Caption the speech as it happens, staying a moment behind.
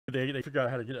They figured out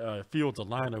how to get Fields a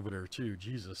line over there too.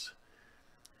 Jesus,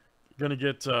 gonna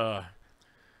get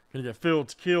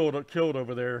Fields killed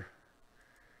over there.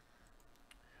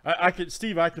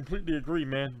 Steve, I completely agree,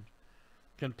 man.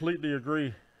 Completely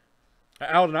agree.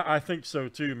 Alden, I think so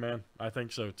too, man. I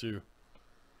think so too.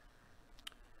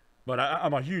 But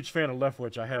I'm a huge fan of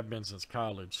Leftwich. I have been since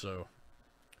college, so.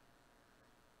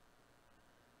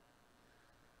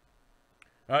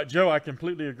 Joe, I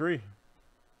completely agree.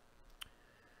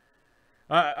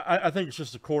 I think it's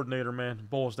just the coordinator, man. It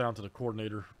boils down to the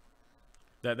coordinator.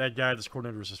 That guy, this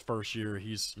coordinator is his first year.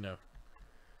 He's, you know,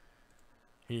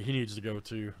 he needs to go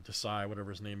to Cy,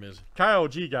 whatever his name is. Kyle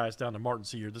G, guys, down to Martin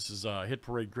C here. This is Hit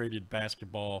Parade graded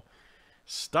basketball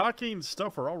stocking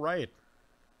stuffer. All right.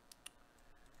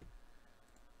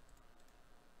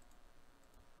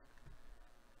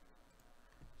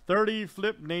 $30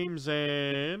 flip names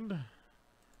and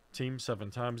team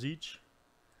 7 times each.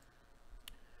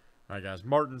 All right, guys.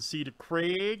 Martin C to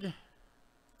Craig.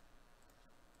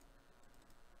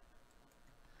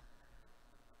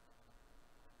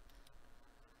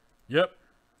 Yep.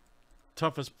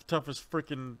 Toughest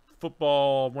freaking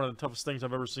football. One of the toughest things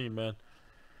I've ever seen, man.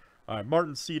 All right,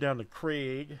 Martin C down to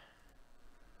Craig.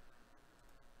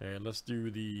 And let's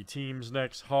do the teams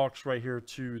next. Hawks right here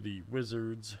to the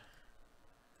Wizards.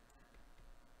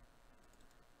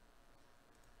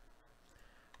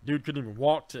 Dude couldn't even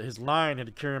walk to his line. Had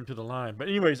to carry him to the line. But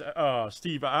anyways,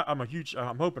 Steve, I'm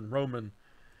hoping Roman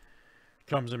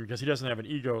comes in because he doesn't have an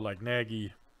ego like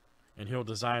Nagy. And he'll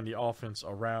design the offense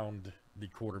around the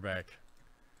quarterback.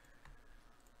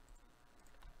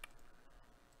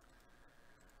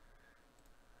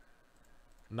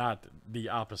 Not the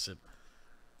opposite.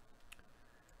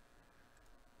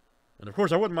 And of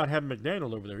course, I wouldn't mind having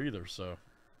McDaniel over there either, so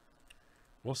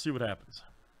we'll see what happens.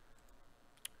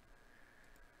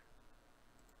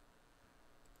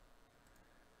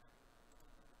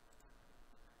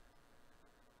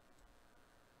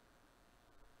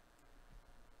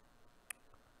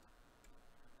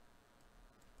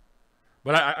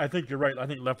 But I think you're right. I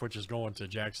think Leftwich is going to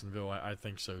Jacksonville. I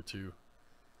think so, too.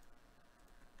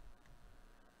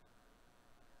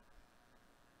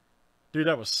 Dude,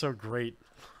 that was so great.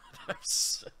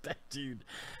 That dude.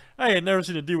 I had never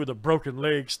seen a dude with a broken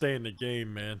leg stay in the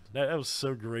game, man. That was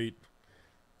so great.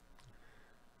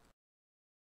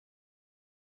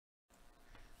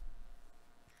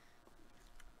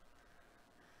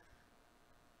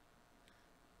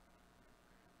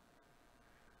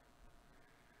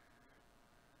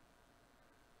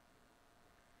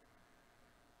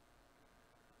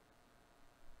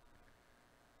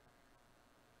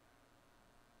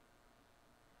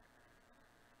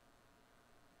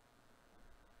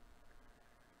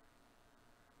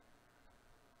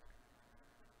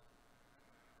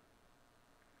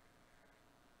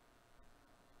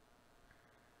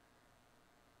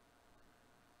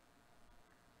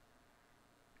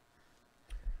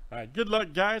 All right, good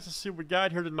luck, guys. Let's see what we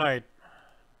got here tonight.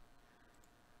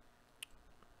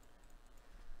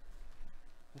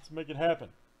 Let's make it happen.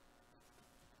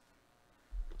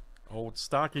 Old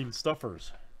stocking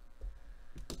stuffers.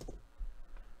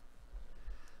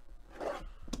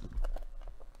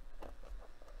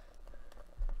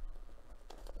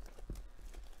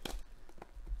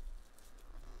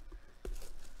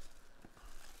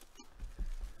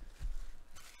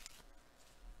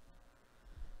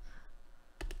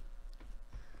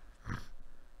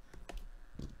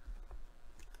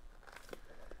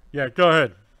 Yeah, go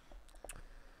ahead.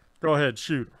 Go ahead,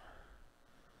 shoot.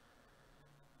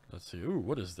 Let's see. Ooh,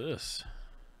 what is this?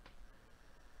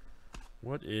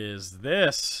 What is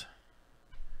this?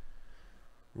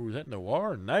 Ooh, is that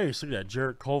Noir? Nice. Look at that.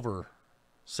 Jarrett Culver.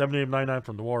 78 of 99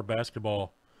 from Noir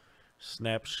Basketball.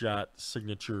 Snapshot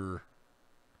signature.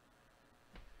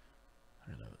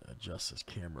 I'm going to adjust this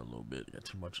camera a little bit. Got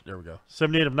too much. There we go.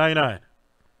 78 of 99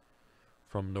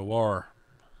 from Noir.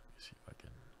 Let me see if I can.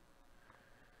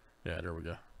 Yeah, there we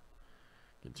go.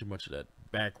 Getting too much of that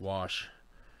backwash.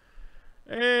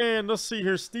 And let's see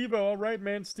here. Steve-O, all right,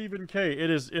 man. Stephen K.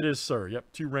 It is, sir. Yep,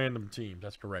 2 random teams.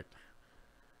 That's correct.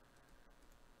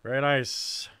 Very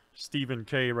nice. Stephen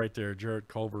K. right there. Jarrett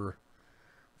Culver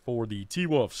for the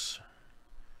T-Wolves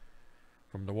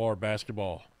from Noir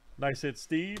Basketball. Nice hit,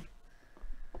 Steve.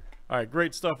 All right,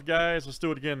 great stuff, guys. Let's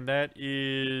do it again. That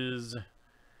is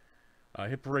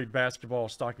Hit Parade Basketball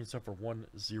stocking stuffer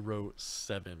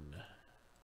 107.